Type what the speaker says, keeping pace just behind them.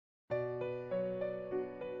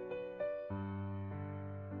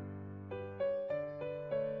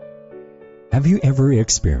Have you ever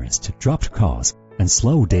experienced dropped calls and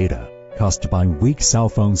slow data caused by weak cell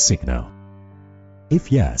phone signal?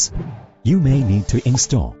 If yes, you may need to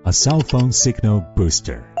install a cell phone signal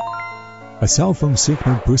booster. A cell phone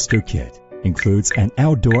signal booster kit includes an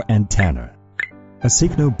outdoor antenna, a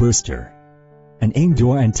signal booster, an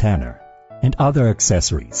indoor antenna, and other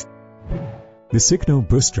accessories. The signal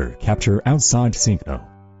booster captures outside signal,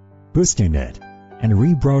 boosting it, and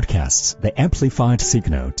rebroadcasts the amplified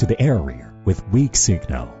signal to the area with weak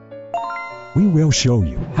signal. We will show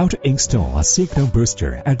you how to install a signal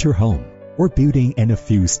booster at your home or building in a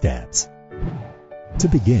few steps. To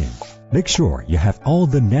begin, make sure you have all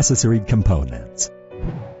the necessary components.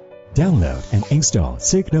 Download and install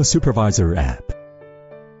Signal Supervisor app.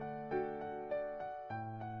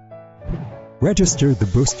 Register the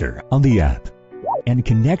booster on the app and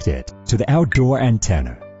connect it to the outdoor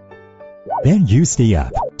antenna. Then use the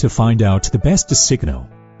app to find out the best signal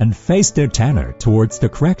and face the antenna towards the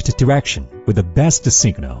correct direction with the best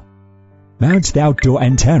signal. Mount the outdoor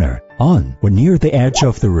antenna on or near the edge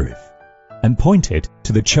of the roof and point it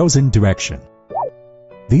to the chosen direction.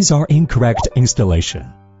 These are incorrect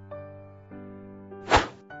installation.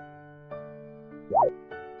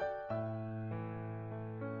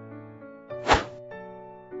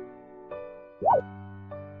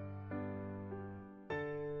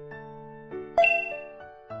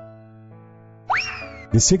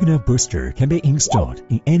 The signal booster can be installed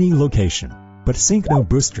in any location, but signal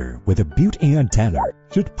booster with a built-in antenna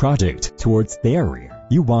should project towards the area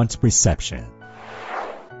you want reception.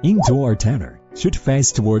 Indoor antenna should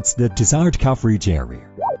face towards the desired coverage area.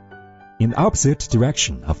 In the opposite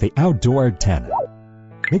direction of the outdoor antenna,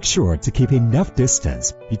 make sure to keep enough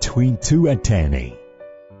distance between two antennae.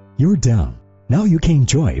 You're done. Now you can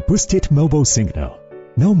enjoy boosted mobile signal.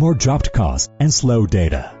 No more dropped calls and slow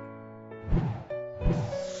data.